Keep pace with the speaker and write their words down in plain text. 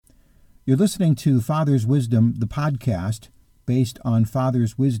You're listening to Father's Wisdom, the podcast, based on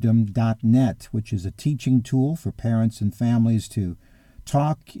fatherswisdom.net, which is a teaching tool for parents and families to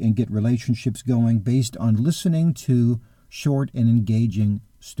talk and get relationships going based on listening to short and engaging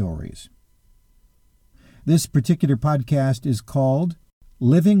stories. This particular podcast is called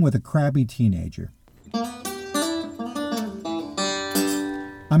Living with a Crabby Teenager.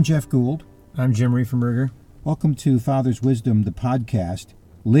 I'm Jeff Gould. I'm Jim Riefenberger. Welcome to Father's Wisdom, the podcast,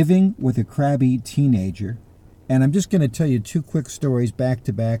 Living with a Crabby Teenager. And I'm just going to tell you two quick stories back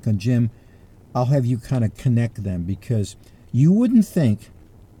to back on Jim. I'll have you kind of connect them because you wouldn't think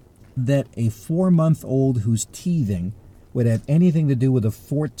that a 4-month-old who's teething would have anything to do with a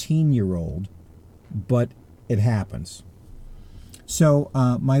 14-year-old, but it happens. So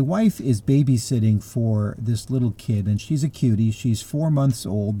my wife is babysitting for this little kid, and she's a cutie. She's 4 months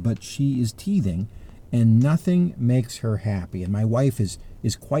old, but she is teething, and nothing makes her happy. And my wife is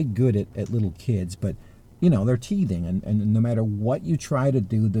quite good at little kids, but, you know, they're teething, and no matter what you try to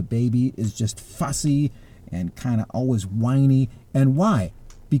do, the baby is just fussy and kind of always whiny. And why?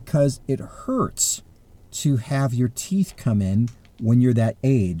 Because it hurts to have your teeth come in when you're that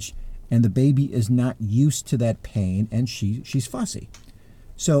age, and the baby is not used to that pain, and she's fussy.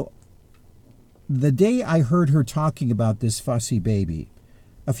 So the day I heard her talking about this fussy baby,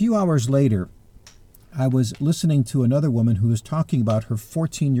 a few hours later, I was listening to another woman who was talking about her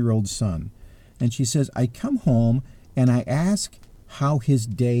 14-year-old son. And she says, I come home and I ask how his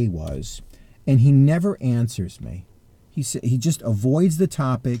day was, and he never answers me. He just avoids the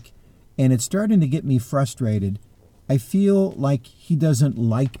topic, and it's starting to get me frustrated. I feel like he doesn't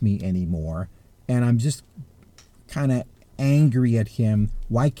like me anymore, and I'm just kind of angry at him.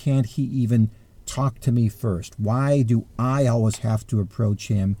 Why can't he even talk to me first? Why do I always have to approach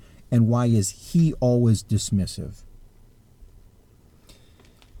him? And why is he always dismissive?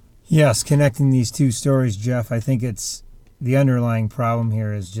 Yes, connecting these two stories, Jeff, I think it's the underlying problem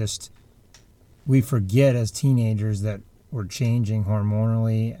here is just we forget as teenagers that we're changing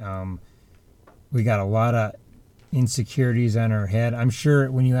hormonally. We got a lot of insecurities on our head. I'm sure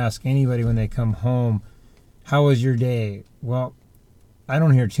when you ask anybody when they come home, how was your day? Well, I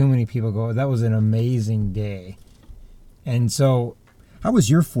don't hear too many people go, that was an amazing day. And so... How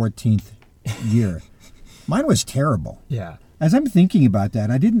was your 14th year? Mine was terrible. Yeah. As I'm thinking about that,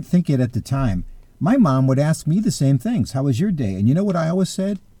 I didn't think it at the time. My mom would ask me the same things. How was your day? And you know what I always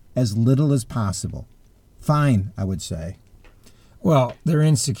said? As little as possible. Fine, I would say. Well, their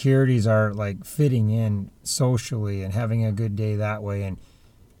insecurities are like fitting in socially and having a good day that way and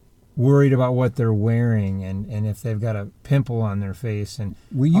worried about what they're wearing and if they've got a pimple on their face and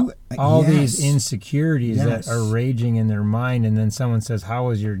all yes. these insecurities Yes. that are raging in their mind. And then someone says, how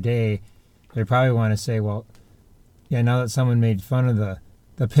was your day? They probably want to say, well, yeah, now that someone made fun of the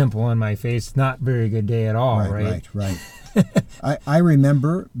pimple on my face, not very good day at all, right? Right. I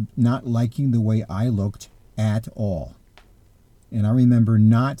remember not liking the way I looked at all. And I remember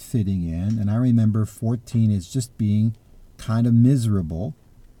not fitting in, and I remember 14 as just being kind of miserable.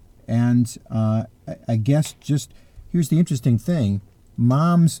 And I guess just, here's the interesting thing.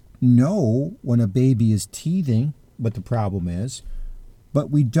 Moms know when a baby is teething what the problem is,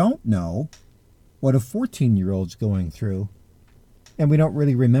 but we don't know what a 14-year-old's going through. And we don't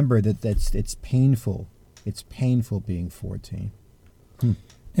really remember that it's painful. It's painful being 14.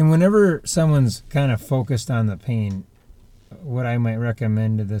 And whenever someone's kind of focused on the pain, what I might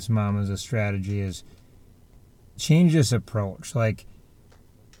recommend to this mom as a strategy is change this approach. Like,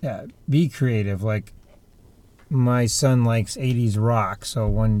 be creative. Like, my son likes 80s rock, so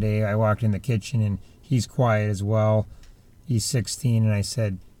one day I walked in the kitchen and he's quiet as well. He's 16, and I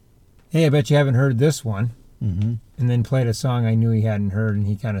said, hey, I bet you haven't heard this one. Mm-hmm. And then played a song I knew he hadn't heard, and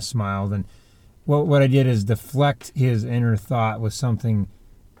he kind of smiled. And what I did is deflect his inner thought with something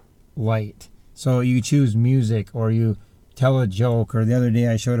light. So you choose music, or you tell a joke, or the other day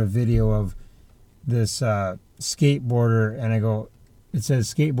I showed a video of this skateboarder, and I go, it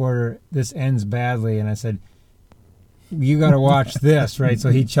says, skateboarder, this ends badly. And I said, you got to watch this, right?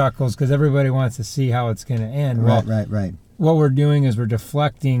 So he chuckles because everybody wants to see how it's going to end. Right. What we're doing is we're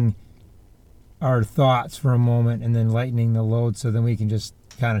deflecting our thoughts for a moment and then lightening the load so then we can just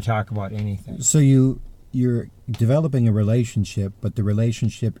kind of talk about anything. So you're developing a relationship, but the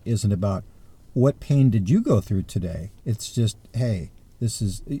relationship isn't about what pain did you go through today. It's just, hey,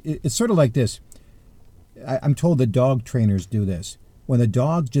 it's sort of like this. I'm told that dog trainers do this. When the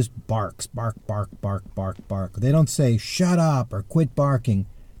dog just barks, bark, they don't say shut up or quit barking.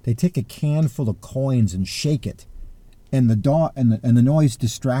 They take a can full of coins and shake it, and the dog and the noise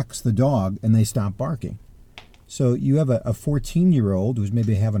distracts the dog, and they stop barking. So you have a 14-year-old who's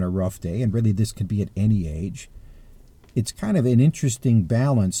maybe having a rough day, and really this could be at any age. It's kind of an interesting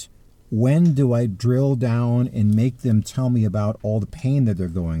balance. When do I drill down and make them tell me about all the pain that they're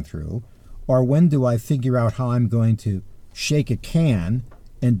going through? Or when do I figure out how I'm going to shake a can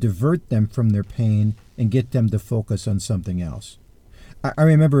and divert them from their pain and get them to focus on something else? I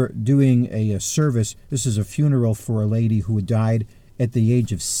remember doing a service. This is a funeral for a lady who had died at the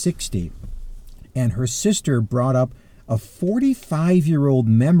age of 60. And her sister brought up a 45-year-old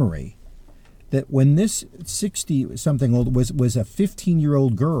memory that when this 60-something-old was a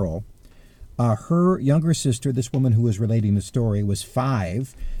 15-year-old girl, her younger sister, this woman who was relating the story, was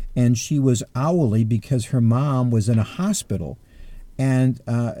 5, and she was owly because her mom was in a hospital. And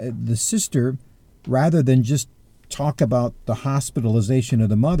the sister, rather than just talk about the hospitalization of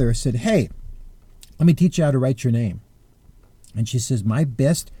the mother, said, "Hey, let me teach you how to write your name." And she says, "My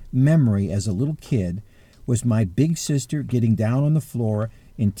best memory as a little kid was my big sister getting down on the floor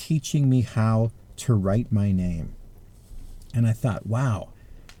and teaching me how to write my name." And I thought, wow,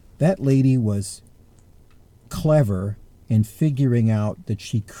 that lady was clever in figuring out that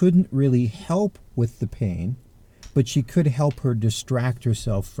she couldn't really help with the pain, but she could help her distract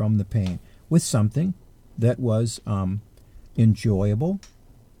herself from the pain with something that was enjoyable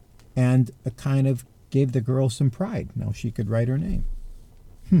and a kind of gave the girl some pride. Now she could write her name.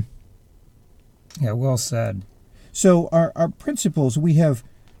 Yeah, well said. So our principles, we have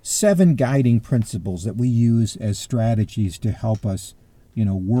 7 guiding principles that we use as strategies to help us,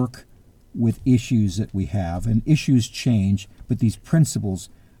 work with issues that we have. And issues change, but these principles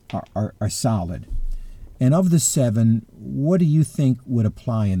are solid. And of the 7, what do you think would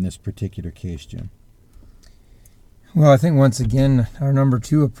apply in this particular case, Jim? Well, I think once again, our number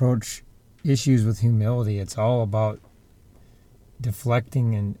 2 approach, issues with humility. It's all about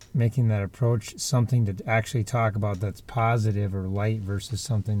deflecting and making that approach something to actually talk about that's positive or light versus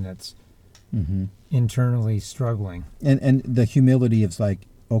something that's internally struggling. And the humility is like,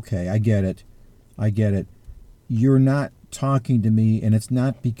 okay, I get it. You're not talking to me, and it's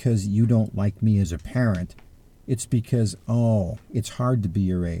not because you don't like me as a parent. It's because, it's hard to be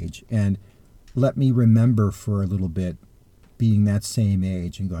your age. And let me remember for a little bit being that same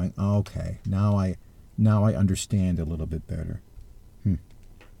age and going, okay, now I understand a little bit better.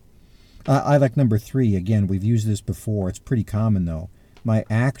 I like number 3. Again, we've used this before. It's pretty common, though. My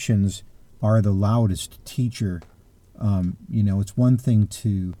actions are the loudest teacher. It's one thing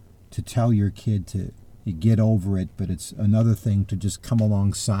to tell your kid to get over it, but it's another thing to just come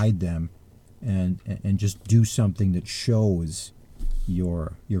alongside them and just do something that shows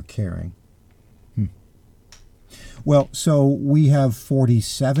you're caring. Well, so we have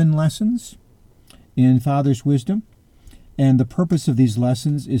 47 lessons in Father's Wisdom. And the purpose of these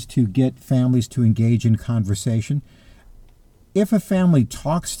lessons is to get families to engage in conversation. If a family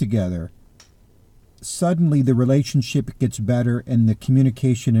talks together, suddenly the relationship gets better and the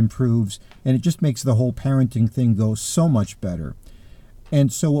communication improves, and it just makes the whole parenting thing go so much better.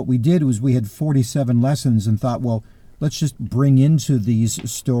 And so what we did was we had 47 lessons and thought, well, let's just bring into these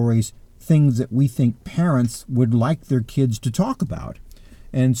stories things that we think parents would like their kids to talk about.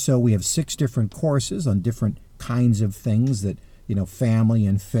 And so we have 6 different courses on different kinds of things that, family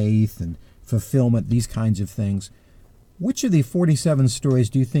and faith and fulfillment, these kinds of things. Which of the 47 stories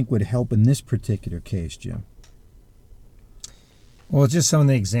do you think would help in this particular case, Jim? Well, just some of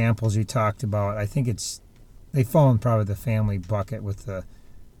the examples you talked about. I think they fall in probably the family bucket with the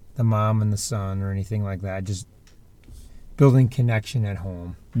mom and the son or anything like that. Just building connection at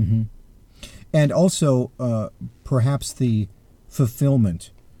home. Mm-hmm. And also perhaps the fulfillment.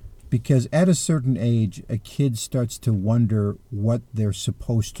 Because at a certain age, a kid starts to wonder what they're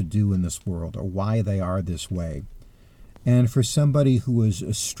supposed to do in this world or why they are this way. And for somebody who is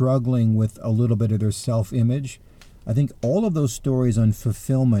struggling with a little bit of their self-image, I think all of those stories on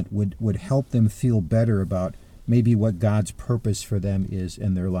fulfillment would help them feel better about maybe what God's purpose for them is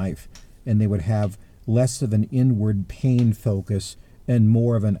in their life. And they would have less of an inward pain focus and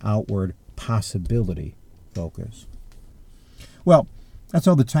more of an outward possibility focus. Well, that's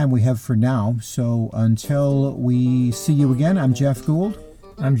all the time we have for now. So until we see you again, I'm Jeff Gould.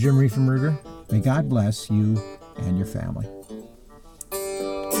 I'm Jim Riefenberger. May God bless you and your family.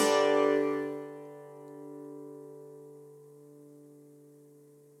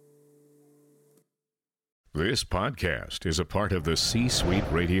 This podcast is a part of the C-Suite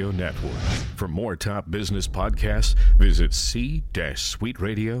Radio Network. For more top business podcasts, visit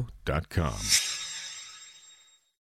c-suiteradio.com.